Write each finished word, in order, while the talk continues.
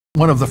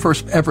one of the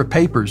first ever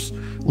papers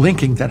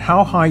linking that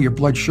how high your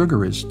blood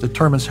sugar is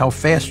determines how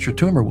fast your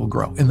tumor will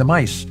grow in the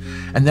mice.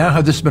 And now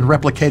how this has been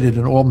replicated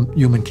in all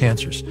human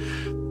cancers.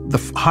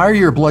 The higher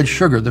your blood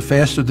sugar, the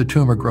faster the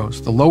tumor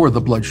grows. The lower the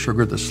blood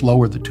sugar, the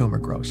slower the tumor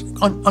grows.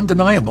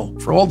 Undeniable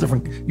for all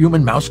different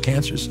human mouse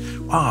cancers.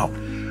 Wow.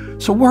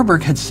 So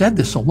Warburg had said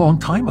this a long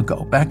time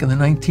ago, back in the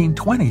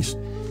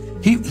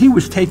 1920s. He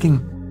was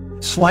taking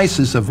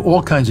slices of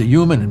all kinds of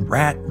human and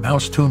rat,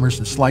 mouse tumors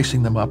and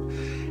slicing them up.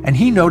 And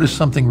he noticed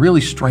something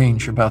really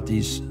strange about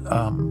these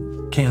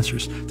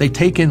cancers. They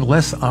take in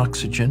less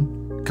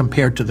oxygen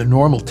compared to the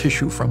normal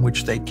tissue from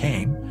which they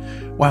came.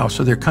 Wow,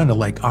 so they're kind of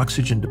like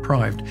oxygen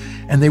deprived.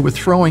 And they were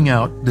throwing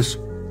out this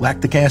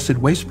lactic acid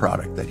waste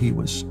product that he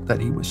was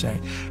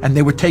saying. And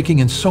they were taking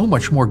in so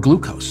much more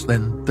glucose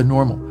than the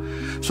normal.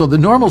 So the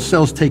normal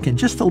cells take in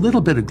just a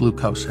little bit of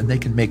glucose and they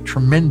can make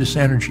tremendous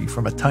energy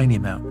from a tiny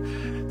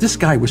amount. This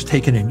guy was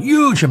taking in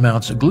huge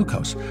amounts of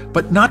glucose,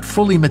 but not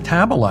fully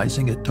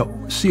metabolizing it to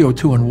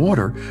CO2 and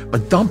water,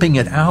 but dumping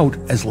it out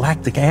as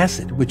lactic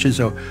acid, which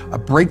is a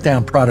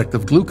breakdown product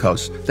of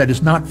glucose that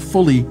is not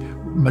fully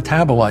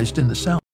metabolized in the cell.